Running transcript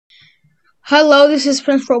Hello, this is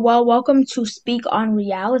Prince for Well. Welcome to Speak on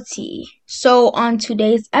Reality. So, on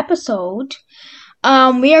today's episode,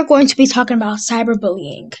 we are going to be talking about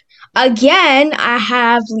cyberbullying. Again, I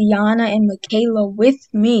have Liana and Michaela with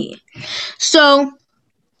me. So,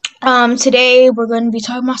 today we're going to be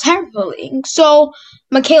talking about cyberbullying. So,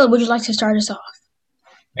 Michaela, would you like to start us off?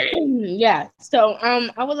 I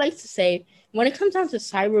would like to say when it comes down to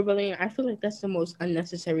cyberbullying, I feel like that's the most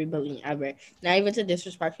unnecessary bullying ever. Not even to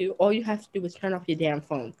disrespect you, all you have to do is turn off your damn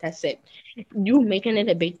phone. That's it. You making it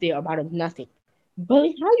a big deal about it, nothing. How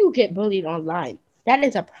you get bullied online? That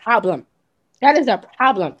is a problem. That is a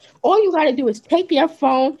problem. All you gotta do is take your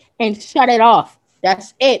phone and shut it off.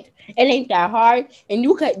 That's it. It ain't that hard. And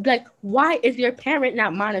you could why is your parent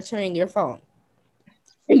not monitoring your phone?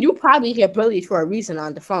 And you probably get bullied for a reason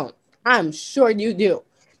on the phone. I'm sure you do.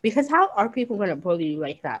 Because how are people going to bully you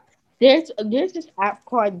like that? There's this app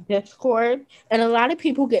called Discord, and a lot of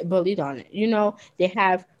people get bullied on it. They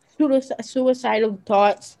have suicidal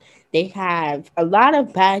thoughts. They have a lot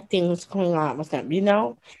of bad things going on with them.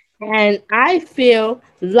 And I feel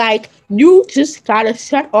like you just got to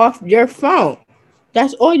shut off your phone.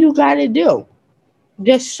 That's all you got to do.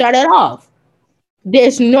 Just shut it off.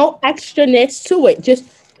 There's no extraness to it. Just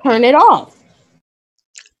turn it off.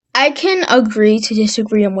 I can agree to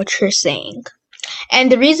disagree on what you're saying.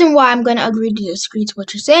 And the reason why I'm going to agree to disagree to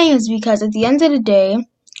what you're saying is because at the end of the day,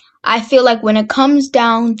 I feel like when it comes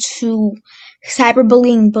down to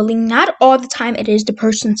cyberbullying, bullying, not all the time it is the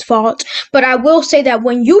person's fault. But I will say that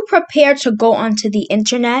when you prepare to go onto the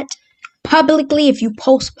internet publicly, if you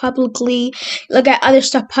post publicly, look at other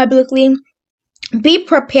stuff publicly, be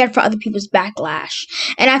prepared for other people's backlash.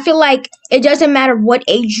 And I feel like it doesn't matter what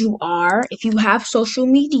age you are, if you have social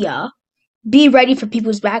media, be ready for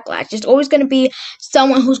people's backlash. There's always going to be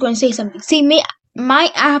someone who's going to say something. See,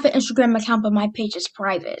 I have an Instagram account, but my page is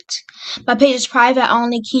private. My page is private. I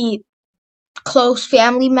only keep close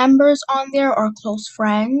family members on there or close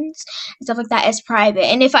friends and stuff like that. It's private.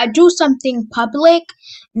 And if I do something public,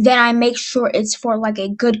 then I make sure it's for like a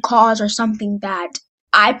good cause or something that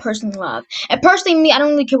I personally love. And personally, me, I don't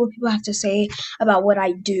really care what people have to say about what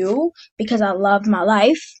I do because I love my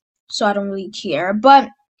life. So I don't really care. But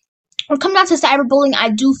when it comes down to cyberbullying, I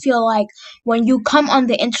do feel like when you come on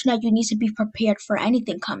the internet, you need to be prepared for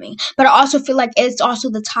anything coming. But I also feel like it's also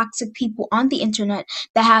the toxic people on the internet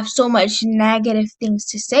that have so much negative things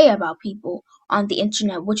to say about people on the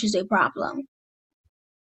internet, which is a problem.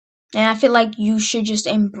 And I feel like you should just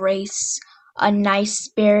embrace a nice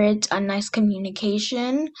spirit, a nice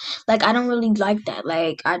communication. Like, I don't really like that.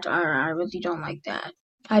 Like, I really don't like that.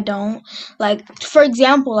 I don't. Like, for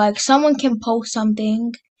example, like, someone can post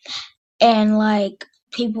something and like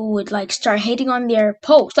people would like start hating on their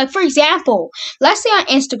posts. Like for example, let's say on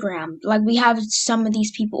Instagram, like we have some of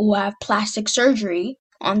these people who have plastic surgery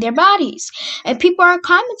on their bodies and people are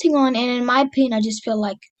commenting on it, and in my opinion I just feel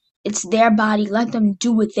like it's their body, let them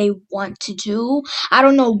do what they want to do. I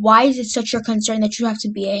don't know why is it such a concern that you have to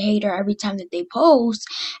be a hater every time that they post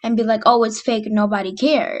and be like, oh, it's fake, nobody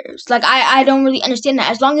cares. Like I don't really understand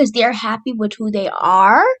that. As long as they're happy with who they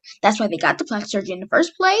are, that's why they got the plastic surgery in the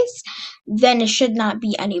first place, then it should not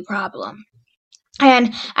be any problem.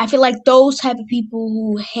 And I feel like those type of people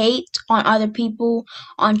who hate on other people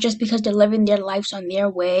on just because they're living their lives on their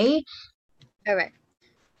way. All right.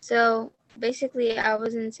 So basically, I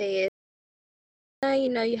was gonna say is,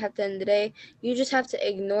 you have to end the day. You just have to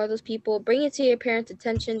ignore those people. Bring it to your parents'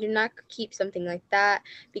 attention. Do not keep something like that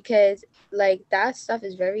because like that stuff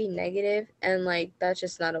is very negative and like that's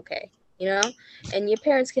just not okay. And your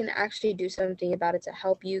parents can actually do something about it to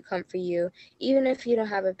help you, comfort you. Even if you don't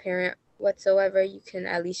have a parent whatsoever, you can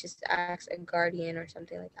at least just ask a guardian or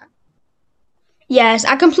something like that. Yes,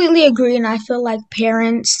 I completely agree, and I feel like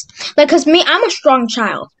parents, like, cause me, I'm a strong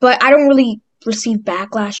child, but I don't really receive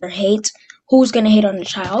backlash or hate. Who's gonna hate on a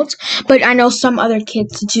child? But I know some other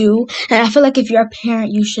kids do, and I feel like if you're a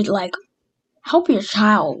parent, you should like help your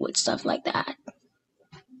child with stuff like that.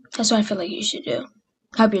 That's what I feel like you should do.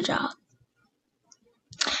 Help your child.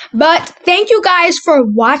 But thank you guys for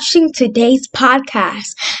watching today's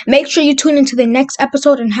podcast. Make sure you tune into the next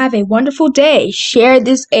episode and have a wonderful day. Share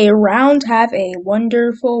this around. Have a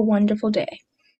wonderful, wonderful day.